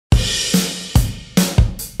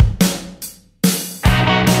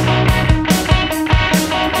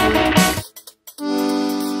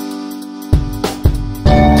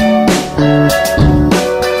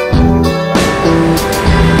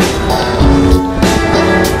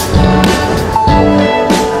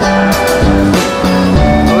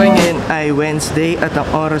Wednesday at ang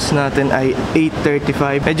oras natin ay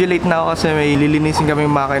 8:35. Medyo late na ako kasi may lilinisin kami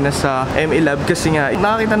makina sa ME Lab kasi nga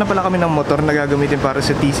nakakita na pala kami ng motor na gagamitin para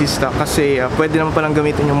sa thesis stock kasi pwede naman palang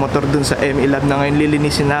gamitin yung motor dun sa ME Lab na ngayon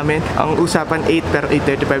lilinisin namin. Ang usapan 8 pero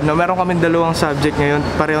 8:35 na meron kami dalawang subject ngayon,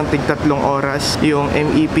 parehong tig 3 oras, yung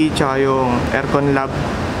MEP tsaka yung Aircon Lab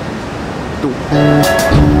 2.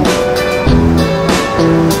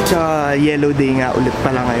 Tsaka yellow day nga ulit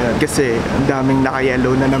pala ngayon kasi ang daming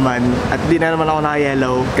naka-yellow na naman at di na naman ako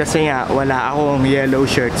naka-yellow kasi nga wala akong yellow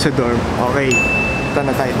shirt sa dorm. Okay, ito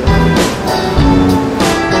na tayo doon.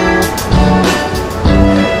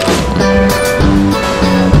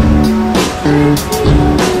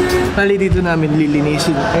 Kali dito namin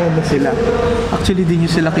lilinisin. Ayan na sila. Actually di nyo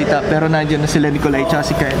sila kita pero nandiyan na sila Nicolay tsaka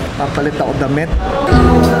si Kyle. Papalit ako damit.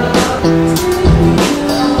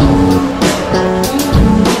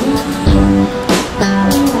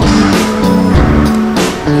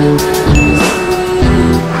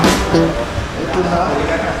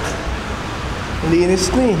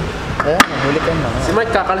 Linis na eh. Ayan, huli ka na. Si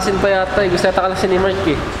Mark kakalasin pa yata eh. Gusto yata kalasin ni Mark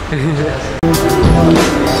eh.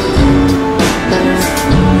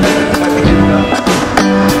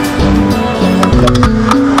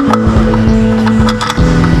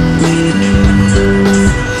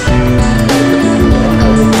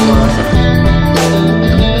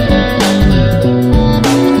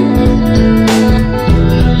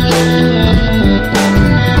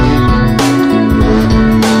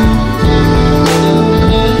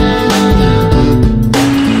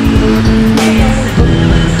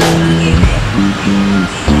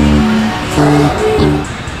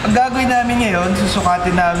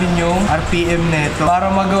 Susukatin namin yung RPM neto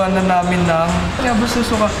para magawa na namin ng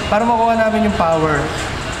para makuha namin yung power.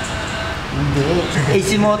 Hindi.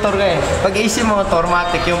 AC motor ka eh. Pag AC motor,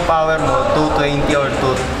 matic yung power mo 220 or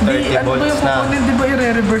 230 volts na. Di ba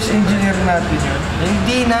i-reverse engineer natin yun?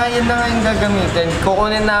 Hindi na, yun na nga yung gagamitin.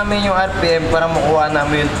 Kukunin namin yung RPM para makuha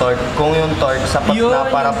namin yung torque. Kung yung torque sapat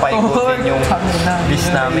na para paikutin yung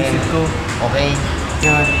list namin. Okay?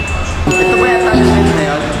 Yun. Ito ba yung attachment na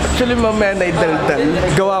yun? Actually mamaya na idaldal.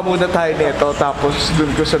 Gawa muna tayo nito tapos dun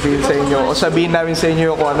ko sabihin sa inyo o sabihin namin sa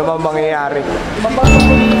inyo kung ano mang mangyayari.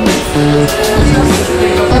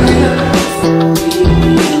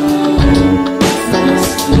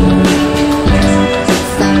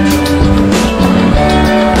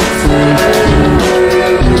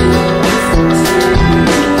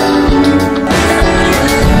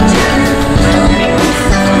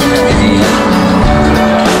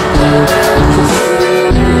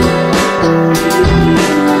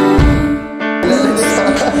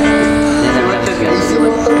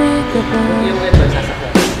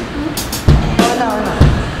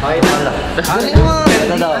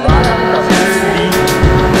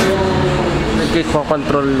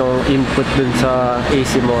 Control ng input dun sa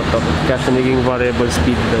AC motor kaya naging variable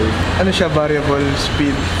speed daw. Ano siya? Variable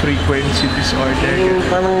speed frequency disorder?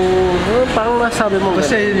 Parang nasabi mo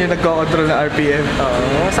kasi yun yung nagko-control ng RPM.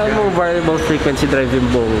 Nasabi mo variable frequency drive yung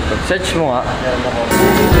buong ito. Search mo nga.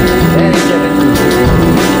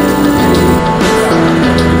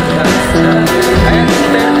 Ayan,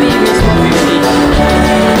 30 mismo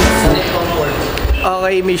 50.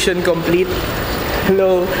 Okay, mission complete.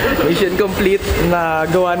 Hello, mission complete.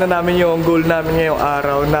 Nagawa na namin yung goal namin ngayong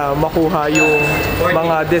araw na makuha yung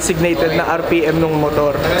mga designated na RPM ng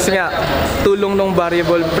motor. Kasi nga, tulong ng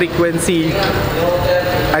variable frequency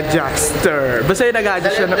adjuster. Basta yung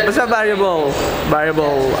nag-adjust siya. Basta variable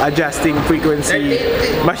adjusting frequency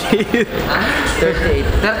machine.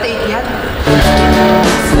 38 yan?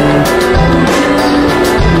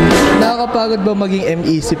 Nakakapagod ba maging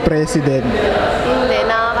MEC president? Hindi,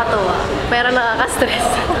 nakakatuwa. Pero nakaka-stress.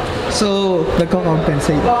 So,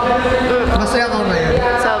 nagko-compensate. Masaya ka ngayon?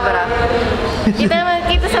 Sobra. Kita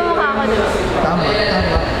sa mukha ko dun. Tama.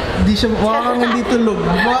 Hindi siya, mukhang hindi tulog.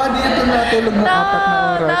 Mukhang hindi ito natulog ng 4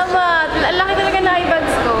 na oras. Tama. Ang laki talaga na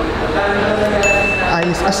eyebags ko.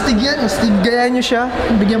 Ayos. Astig yan. Astig. Gaya niyo siya.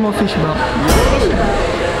 Bigyan mo fish back.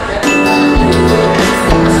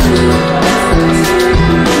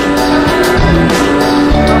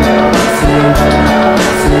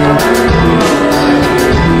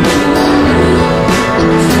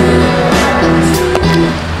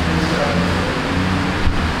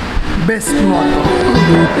 Best moto.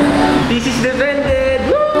 This is defended!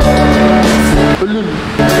 Ulul.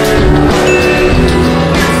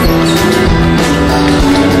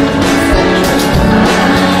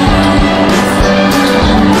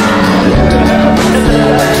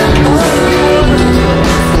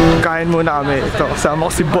 Kain muna kami. Ito, kasama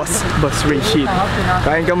ko si Boss Rashid.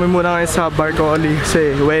 Kain kami muna ngayon sa Barcoli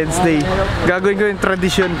kasi Wednesday. Gagawin ko yung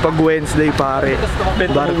tradisyon pag Wednesday, pare.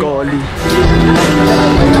 Barcoli.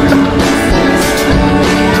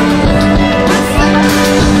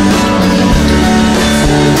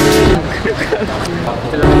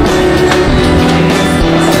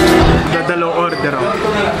 Dalawang order ako.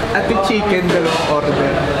 At yung chicken, dalawang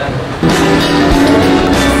order.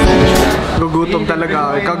 Gugutom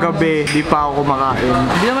talaga ako. Kagabi, di pa ako kumakain.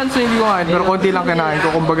 Hindi naman sa hindi ko kain, pero konti lang kinain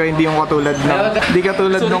ko. Kumbaga hindi yung katulad ng, hindi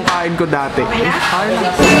katulad nung kain ko dati.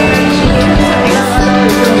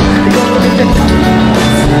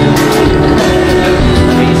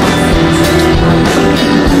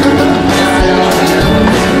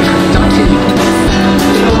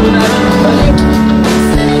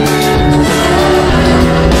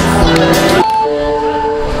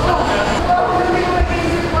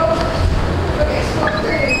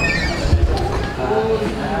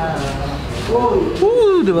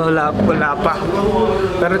 Diba? Wala pa.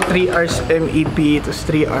 Pero 3 hours MEP, tapos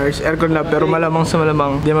 3 hours aircon lab, pero malamang sa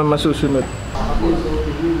malamang di man masusunod.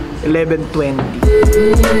 11:20.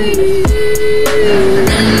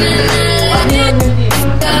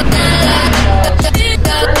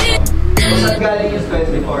 Galing is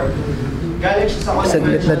 24. Galing siya sa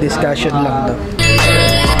Saglit na discussion lang to.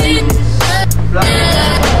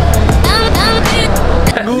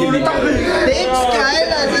 Gulat ako. Thanks,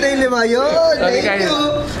 Kyle. Asa na yung lima yun? Thank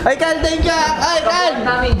you. Ay, Kyle, thank you. Ay, Kyle.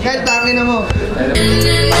 Kyle, tangin na mo.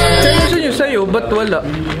 Saan nyo sa'yo? Ba't wala?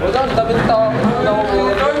 Wala, dapat tao.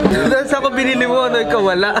 Saan ako binili mo? Ano ikaw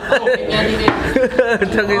wala?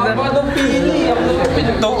 Tangin na. Anong pili? Ako nung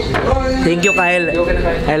pinto. Thank you, Kyle.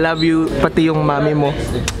 I love you. Pati yung mami mo.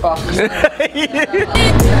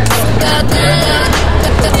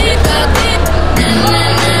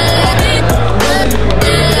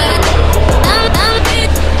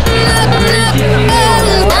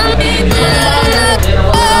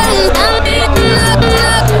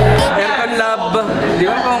 Aircon lab. Di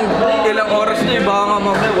ba kung ilang oras na yung baka nga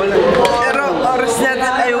mamaya wala. Pero oras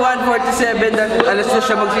natin ay 1:47 at alas na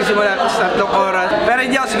siya magsisimula sa 3 oras. Pero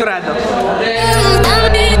hindi ako sigurado.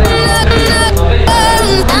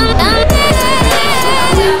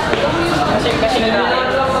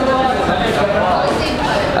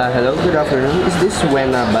 Hello, good afternoon. Is this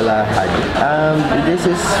Wena Balahad? This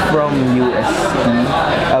is from UST.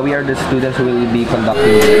 We are the students who will be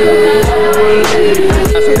conducting the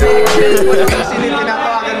Sino yung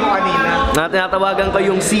tinatawagan mo kanina? Tinatawagan ko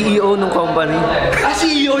yung CEO ng company.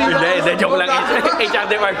 CEO yun! Hindi, joke lang. HR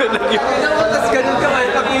department lang yun. Tapos ganun ka man.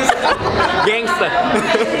 Gangsta.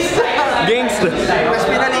 Gangsta. Mas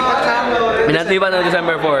pinalipat na. Pinatlipan ng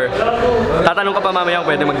December 4. Tatanong ka pa mamaya kung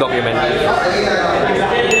pwede mag-document.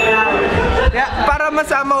 Yeah, para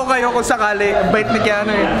masama ko kayo kung sakali, bait ni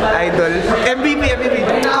Keanu eh, idol. MVP.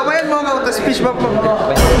 Kabayan mo ako, tapos fish bump mo.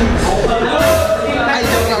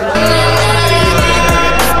 Idol lang.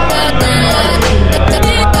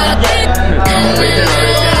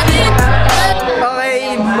 Okay,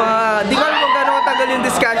 di ko alam kung gano'n katagal yung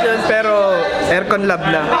discussion, pero aircon lab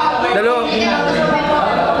na.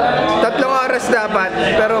 3 oras dapat,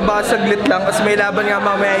 pero baka saglit lang kasi may laban nga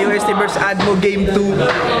mamaya UST vs Admo Game 2.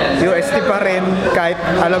 UST pa rin, kahit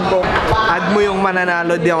alam ko Admo yung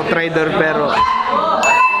mananalo, di ako trader, pero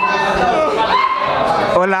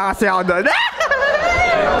wala kasi ako doon.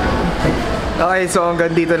 Okay, so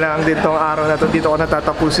hanggang dito lang din tong araw na to. Dito ko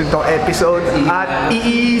natatapusin tong episode. At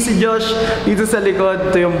si Josh dito sa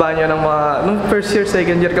likod. Ito yung banyo ng mga nung first year,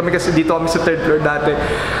 second year kami kasi dito kami sa 3rd floor dati.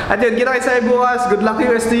 At yun, kita kayo sa bukas. Good luck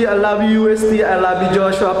UST. I love you UST. I love you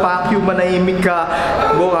Joshua. Pack you, manahimik ka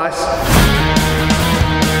bukas.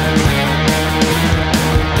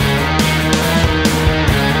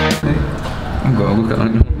 Ang gago ka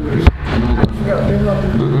lang.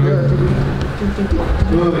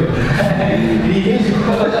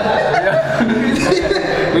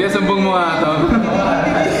 Kuya, sumbong mo nga ito.